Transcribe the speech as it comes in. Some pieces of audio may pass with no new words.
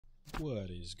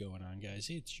What is going on, guys?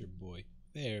 It's your boy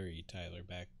TheVeryTyler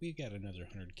back. We've got another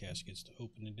 100 caskets to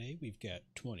open today. We've got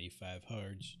 25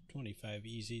 hards, 25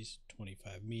 easies,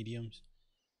 25 mediums,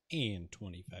 and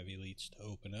 25 elites to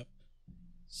open up.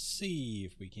 See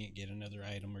if we can't get another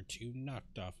item or two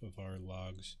knocked off of our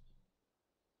logs.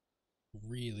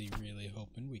 Really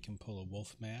hoping we can pull a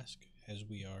wolf mask, as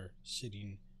we are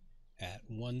sitting at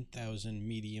 1,000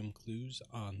 medium clues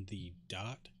on the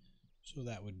dot. So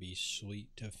that would be sweet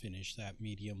to finish that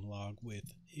medium log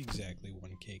with exactly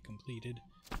 1k completed.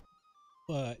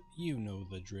 But you know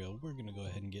the drill. We're going to go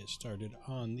ahead and get started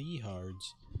on the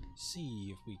hards.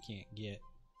 See if we can't get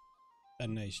a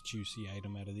nice juicy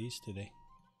item out of these today.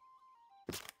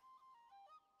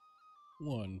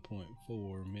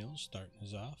 1.4 mil starting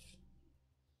us off.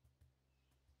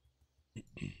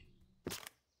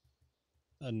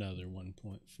 Another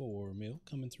 1.4 mil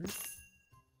coming through.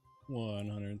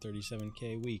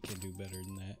 137k, we can do better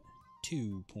than that.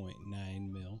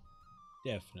 2.9 mil,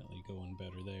 definitely going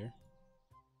better there.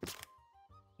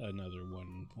 Another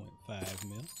 1.5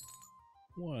 mil.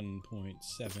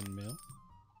 1.7 mil.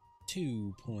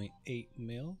 2.8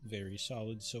 mil, very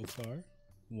solid so far.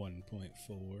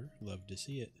 1.4, love to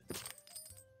see it.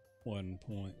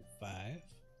 1.5.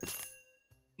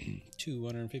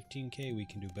 215k, we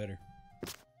can do better.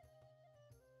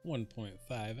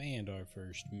 1.5 and our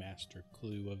first master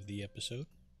clue of the episode.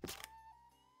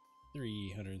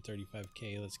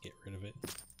 335k, let's get rid of it.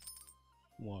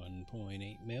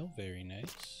 1.8 mil, very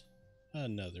nice.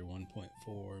 Another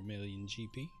 1.4 million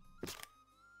GP.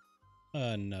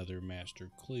 Another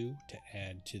master clue to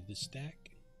add to the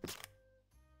stack.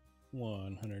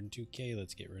 102k,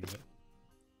 let's get rid of it.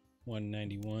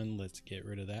 191, let's get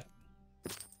rid of that.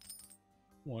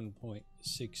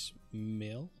 1.6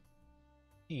 mil.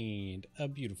 And a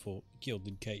beautiful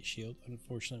gilded kite shield.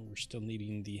 Unfortunately, we're still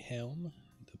needing the helm,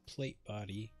 the plate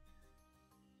body,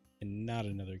 and not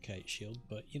another kite shield.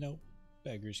 But, you know,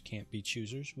 beggars can't be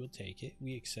choosers. We'll take it.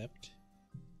 We accept.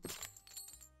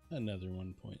 Another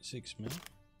 1.6 mil.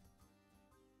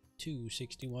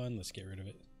 261. Let's get rid of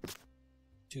it.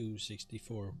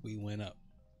 264. We went up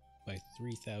by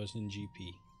 3,000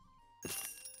 GP.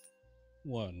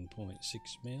 1.6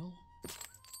 mil.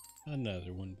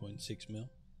 Another 1.6 mil.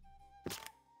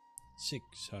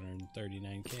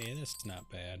 639k, that's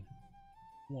not bad.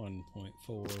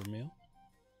 1.4 mil.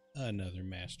 Another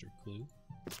master clue.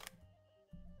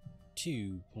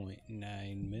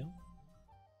 2.9 mil.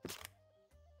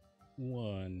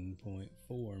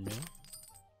 1.4 mil.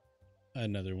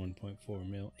 Another 1.4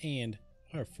 mil. And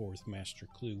our fourth master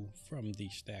clue from the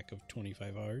stack of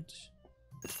 25 hards.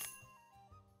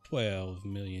 12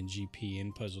 million GP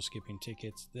in puzzle skipping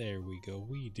tickets. There we go.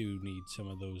 We do need some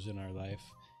of those in our life.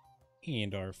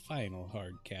 And our final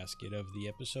hard casket of the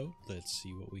episode. Let's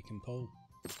see what we can pull.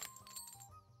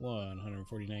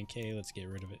 149k, let's get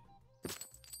rid of it.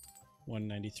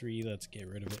 193, let's get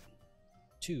rid of it.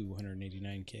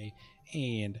 289k.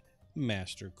 And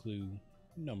master clue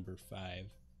number 5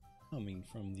 coming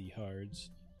from the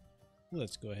hards.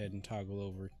 Let's go ahead and toggle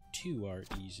over to our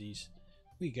easies.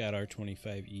 We got our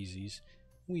 25 easies.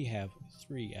 We have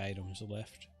 3 items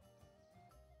left.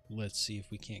 Let's see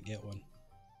if we can't get one.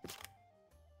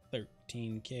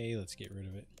 13k, let's get rid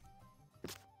of it.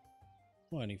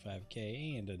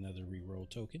 25k and another reroll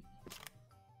token.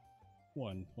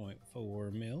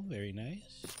 1.4 mil, very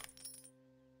nice.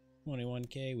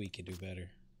 21k, we can do better.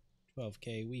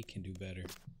 12k, we can do better.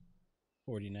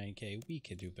 49k, we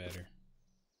can do better.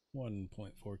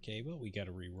 1.4k, but we got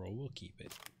a reroll, we'll keep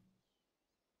it.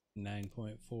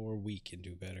 9.4, we can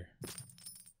do better.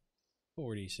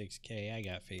 46k, I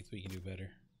got faith we can do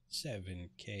better.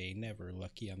 7k, never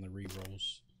lucky on the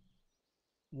rerolls.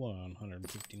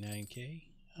 159k,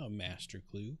 a master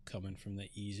clue coming from the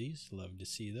easies, love to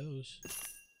see those.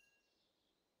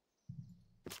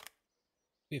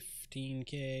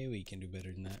 15k, we can do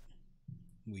better than that.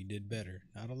 We did better,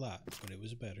 not a lot, but it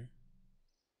was better.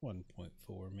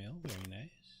 1.4 mil, very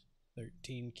nice.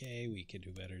 13k, we could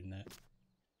do better than that.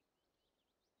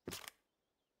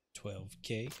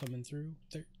 12k coming through.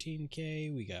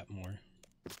 13k, we got more.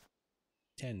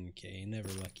 10k, never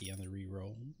lucky on the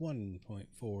reroll.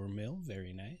 1.4 mil,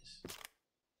 very nice.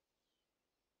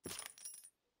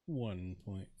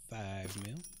 1.5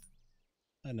 mil.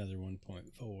 Another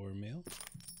 1.4 mil.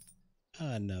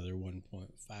 Another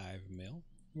 1.5 mil.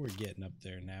 We're getting up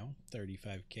there now.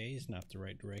 35k is not the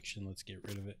right direction. Let's get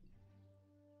rid of it.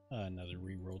 Another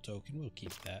reroll token. We'll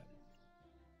keep that.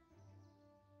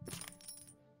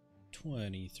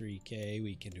 23k,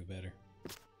 we can do better.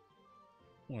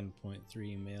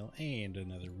 1.3 mil and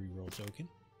another reroll token.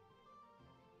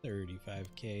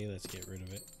 35k, let's get rid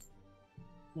of it.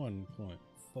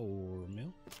 1.4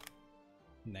 mil.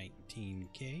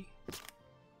 19k.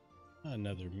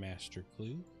 Another master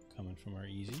clue coming from our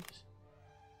easies.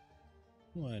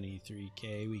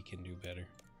 23k, we can do better.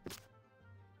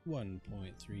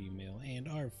 1.3 mil, and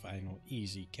our final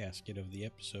easy casket of the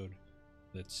episode.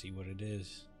 Let's see what it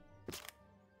is.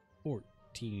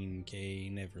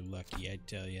 14k, never lucky, I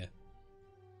tell ya.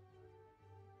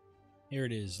 Here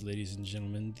it is, ladies and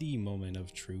gentlemen, the moment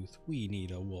of truth. We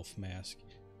need a wolf mask.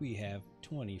 We have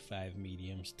 25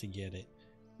 mediums to get it.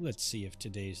 Let's see if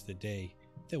today's the day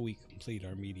that we complete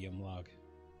our medium log.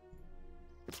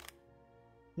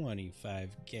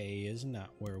 25k is not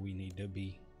where we need to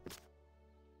be.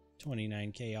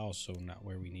 29k also not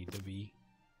where we need to be.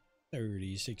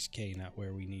 36k not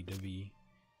where we need to be.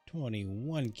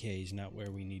 21k is not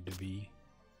where we need to be.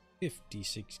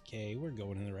 56k, we're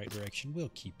going in the right direction. We'll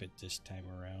keep it this time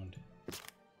around.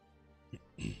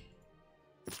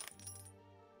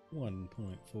 1.4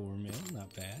 mil,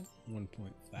 not bad.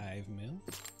 1.5 mil.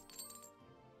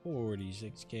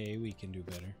 46k, we can do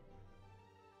better.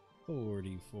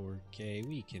 44k,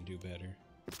 we can do better.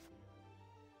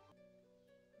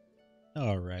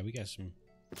 Alright, we got some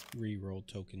reroll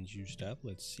tokens used up.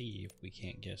 Let's see if we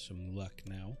can't get some luck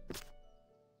now.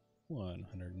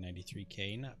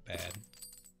 193k, not bad.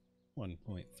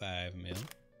 1.5 mil.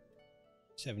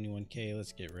 71k,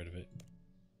 let's get rid of it.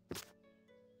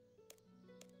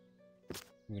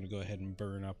 I'm going to go ahead and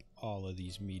burn up all of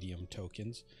these medium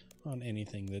tokens on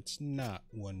anything that's not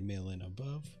 1 mil and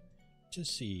above to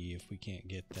see if we can't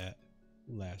get that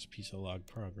last piece of log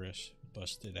progress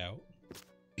busted out.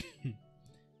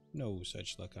 No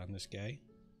such luck on this guy.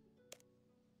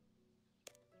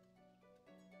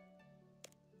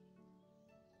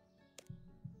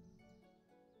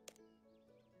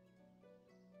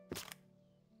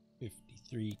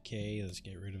 $53k, let's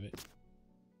get rid of it.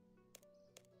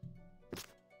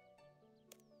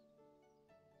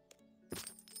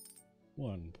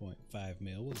 $1.5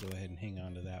 mil, we'll go ahead and hang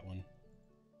on to that one.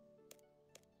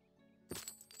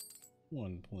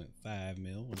 1.5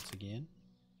 mil once again.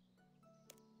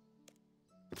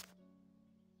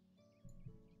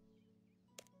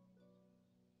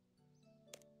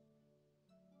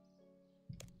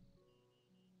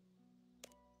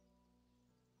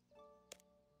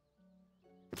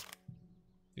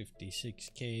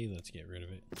 $56k, let's get rid of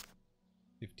it.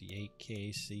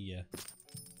 58k, see ya.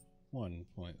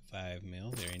 1.5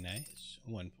 mil, very nice.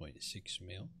 1.6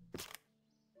 mil.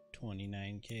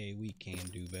 29k, we can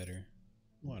do better.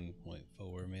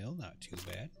 1.4 mil, not too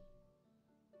bad.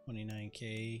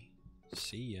 29k,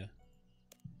 see ya.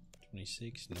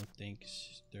 26, no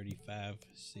thanks. 35,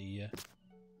 see ya.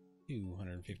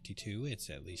 252, it's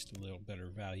at least a little better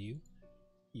value.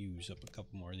 Use up a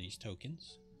couple more of these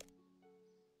tokens.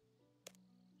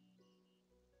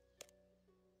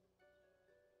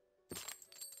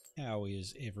 How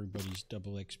is everybody's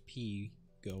double XP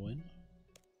going?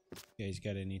 You guys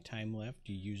got any time left?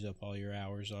 You use up all your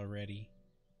hours already?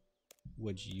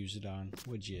 What'd you use it on?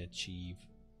 What'd you achieve?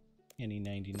 Any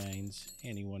 99s?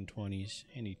 Any 120s?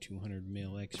 Any 200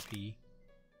 mil XP?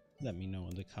 Let me know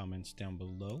in the comments down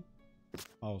below.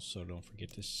 Also, don't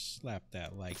forget to slap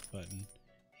that like button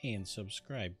and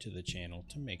subscribe to the channel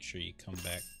to make sure you come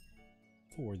back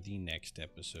for the next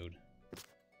episode.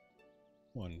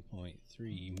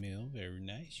 1.3 mil, very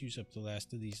nice. Use up the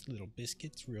last of these little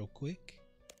biscuits real quick.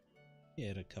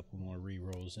 Get a couple more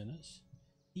rerolls in us.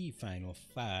 The final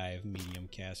 5 medium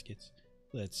caskets.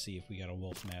 Let's see if we got a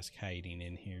wolf mask hiding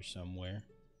in here somewhere.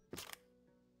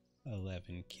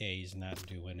 11k is not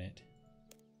doing it.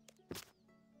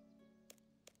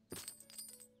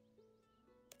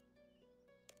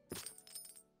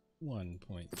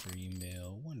 $1.3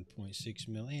 mil, 1.6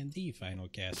 mil, and the final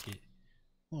casket.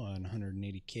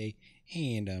 180k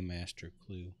and a master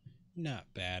clue.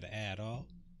 Not bad at all.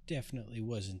 Definitely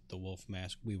wasn't the wolf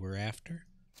mask we were after,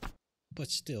 but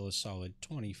still a solid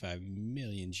 25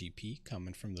 million GP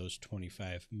coming from those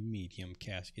 25 medium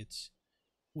caskets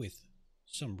with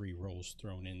some rerolls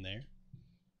thrown in there.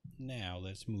 Now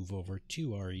let's move over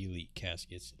to our elite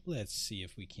caskets. Let's see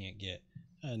if we can't get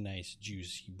a nice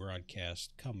juicy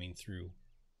broadcast coming through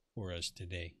for us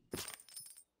today.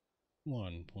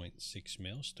 1.6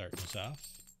 mil starting us off.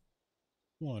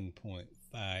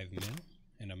 1.5 mil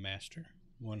and a master.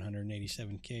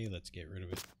 187k, let's get rid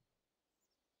of it.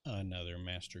 Another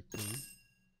master clue.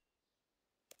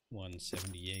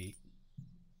 178.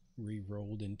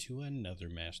 Re-rolled into another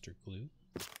master clue.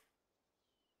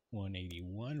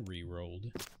 181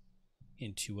 re-rolled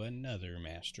into another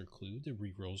master clue. The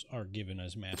re-rolls are giving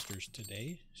us masters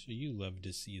today, so you love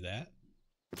to see that.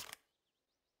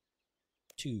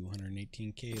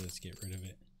 $218K, let's get rid of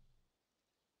it.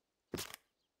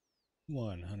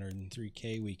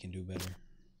 $103K, we can do better.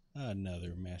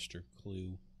 Another master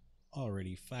clue.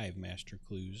 Already 5 master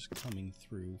clues coming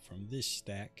through from this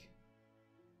stack.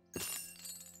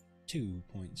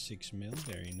 2.6 mil,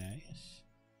 very nice.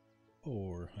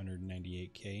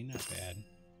 498K, not bad.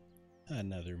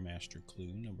 Another master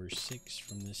clue, number 6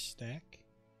 from this stack.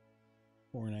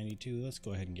 492, let's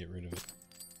go ahead and get rid of it.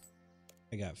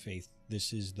 I got faith,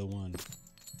 this is the one.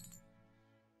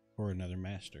 Or another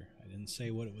master. I didn't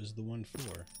say what it was the one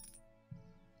for.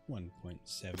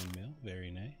 1.7 mil,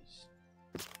 very nice.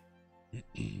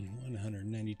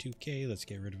 192K, let's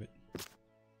get rid of it.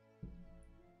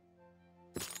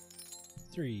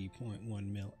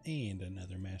 3.1 mil and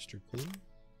another master clue.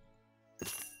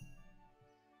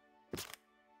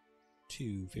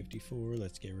 254,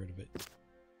 let's get rid of it.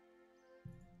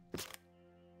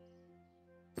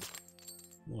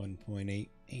 1.8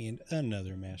 and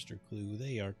another master clue.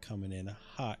 They are coming in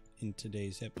hot in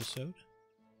today's episode.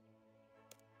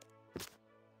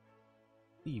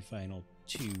 The final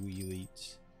 2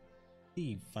 elites.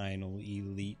 The final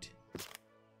elite.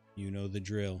 You know the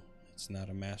drill. It's not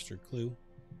a master clue.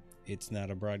 It's not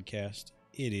a broadcast.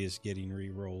 It is getting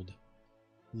re-rolled.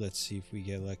 Let's see if we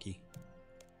get lucky.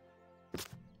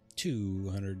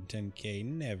 210K,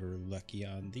 never lucky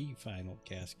on the final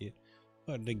casket.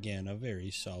 But again, a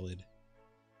very solid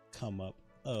come up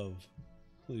of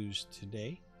clues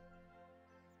today.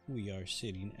 We are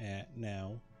sitting at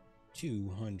now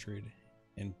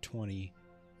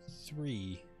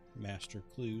 223 master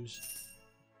clues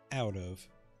out of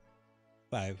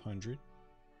 500.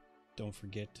 Don't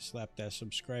forget to slap that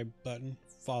subscribe button,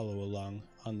 follow along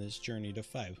on this journey to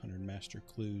 500 master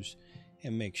clues,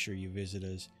 and make sure you visit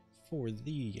us for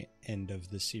the end of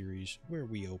the series where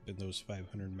we open those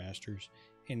 500 masters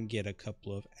and get a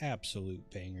couple of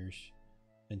absolute bangers.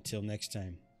 Until next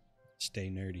time, stay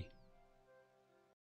nerdy.